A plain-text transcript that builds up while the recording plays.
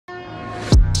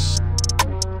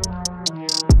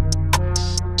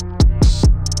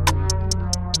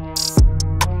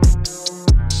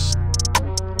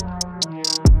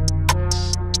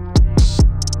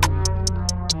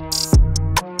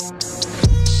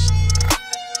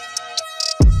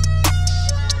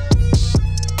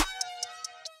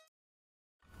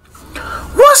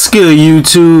good,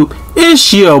 YouTube?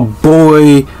 It's your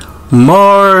boy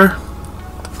Mar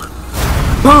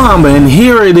Bomba, and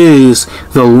here it is,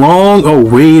 the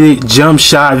long-awaited jump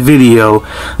shot video.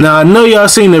 Now I know y'all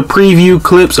seen the preview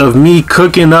clips of me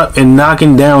cooking up and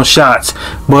knocking down shots,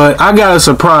 but I got a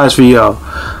surprise for y'all.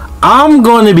 I'm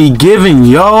going to be giving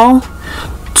y'all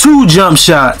 2 jump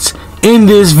shots in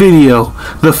this video.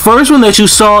 The first one that you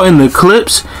saw in the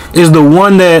clips is the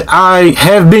one that I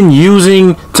have been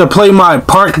using to play my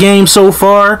park game so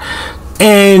far,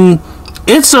 and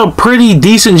it's a pretty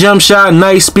decent jump shot,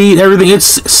 nice speed, everything.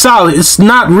 It's solid. It's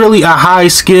not really a high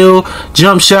skill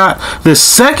jump shot. The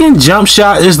second jump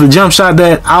shot is the jump shot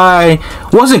that I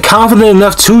wasn't confident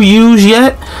enough to use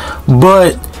yet,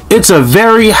 but it's a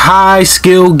very high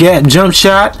skill gap jump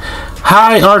shot,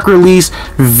 high arc release,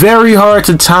 very hard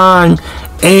to time,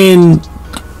 and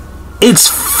it's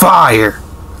fire.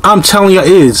 I'm telling you, it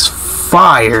is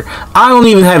fire. I don't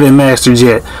even have it mastered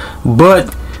yet,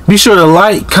 but be sure to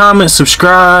like, comment,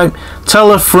 subscribe,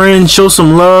 tell a friend, show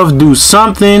some love, do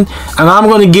something, and I'm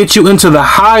going to get you into the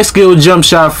high skill jump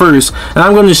shot first, and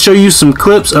I'm going to show you some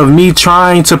clips of me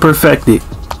trying to perfect it.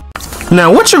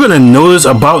 Now what you're going to notice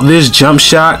about this jump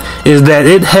shot is that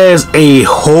it has a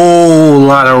whole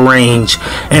lot of range,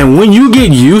 and when you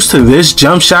get used to this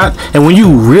jump shot and when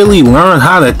you really learn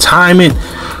how to time it,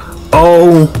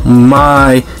 oh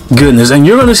my goodness. And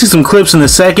you're going to see some clips in a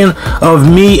second of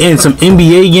me in some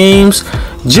NBA games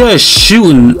just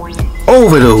shooting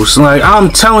over those. Like, I'm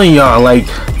telling y'all, like,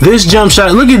 this jump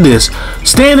shot, look at this,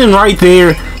 standing right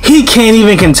there, he can't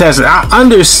even contest it. I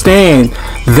understand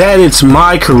that it's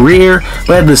my career,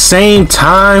 but at the same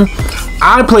time,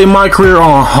 I play my career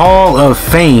on Hall of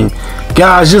Fame.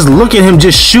 Guys, just look at him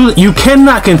just shoot. You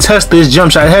cannot contest this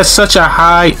jump shot. It has such a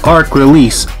high arc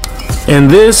release, and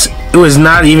this, it was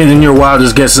not even in your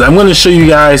wildest guesses. I'm going to show you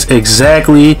guys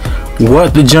exactly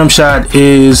what the jump shot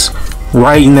is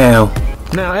right now.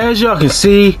 Now, as y'all can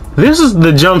see, this is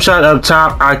the jump shot up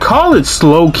top. I call it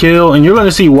slow kill, and you're going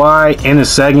to see why in a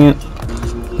second.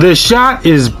 The shot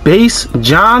is base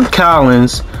John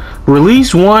Collins,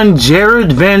 release 1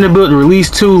 Jared Vanderbilt, release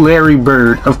 2 Larry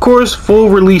Bird. Of course, full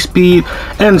release speed.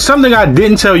 And something I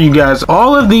didn't tell you guys,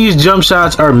 all of these jump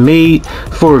shots are made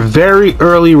for very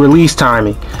early release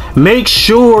timing. Make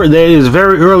sure that it is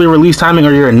very early release timing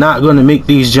or you're not going to make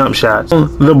these jump shots.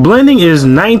 The blending is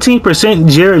 19%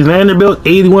 Jared Vanderbilt,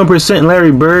 81%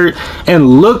 Larry Bird,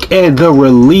 and look at the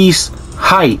release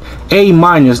height, A-.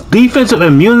 Defensive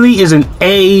immunity is an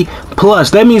A+.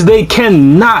 That means they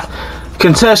cannot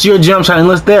contest your jump shot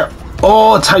unless they're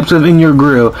all types of in your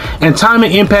grill. And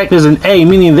timing impact is an A,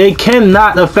 meaning they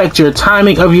cannot affect your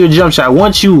timing of your jump shot.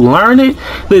 Once you learn it,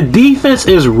 the defense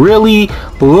is really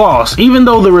lost. Even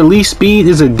though the release speed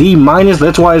is a D-,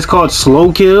 that's why it's called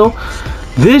slow kill.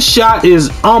 This shot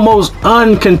is almost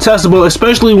uncontestable,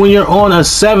 especially when you're on a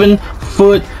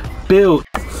 7-foot build.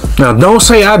 Now don't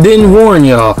say I didn't warn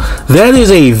y'all. That is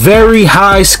a very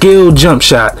high skill jump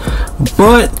shot,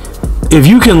 but if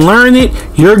you can learn it,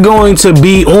 you're going to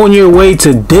be on your way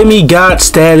to demigod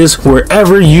status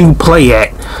wherever you play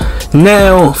at.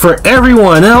 Now, for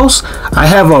everyone else, I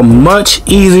have a much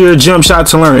easier jump shot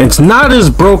to learn. It's not as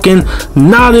broken,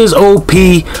 not as OP,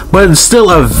 but it's still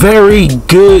a very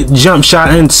good jump shot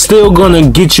and still gonna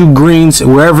get you greens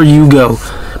wherever you go.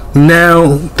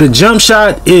 Now, the jump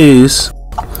shot is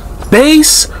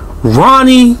base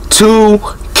Ronnie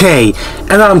 2K,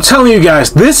 and I'm telling you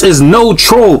guys, this is no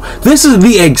troll. This is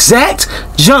the exact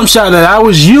jump shot that I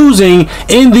was using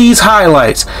in these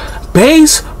highlights.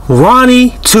 Base Ronnie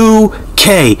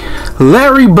 2K,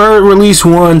 Larry Bird release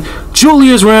 1,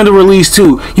 Julius Randle release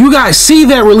 2. You guys see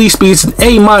that release speed? It's an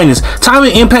A-.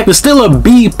 Timing impact is still a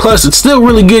B+. It's still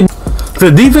really good. The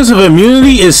defensive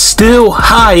immunity is still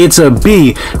high. It's a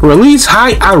B. Release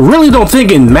height, I really don't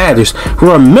think it matters.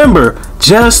 Remember,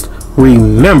 just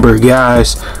remember,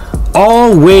 guys,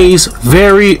 always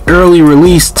very early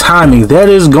release timing. That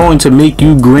is going to make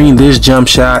you green this jump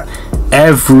shot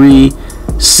every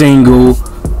single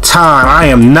time. I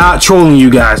am not trolling you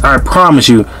guys. I promise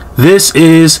you, this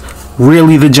is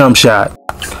really the jump shot.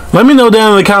 Let me know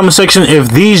down in the comment section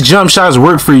if these jump shots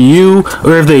work for you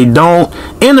or if they don't.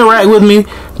 Interact with me.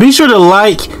 Be sure to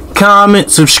like,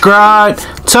 comment, subscribe,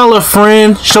 tell a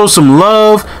friend, show some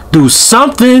love, do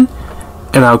something,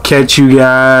 and I'll catch you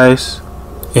guys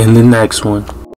in the next one.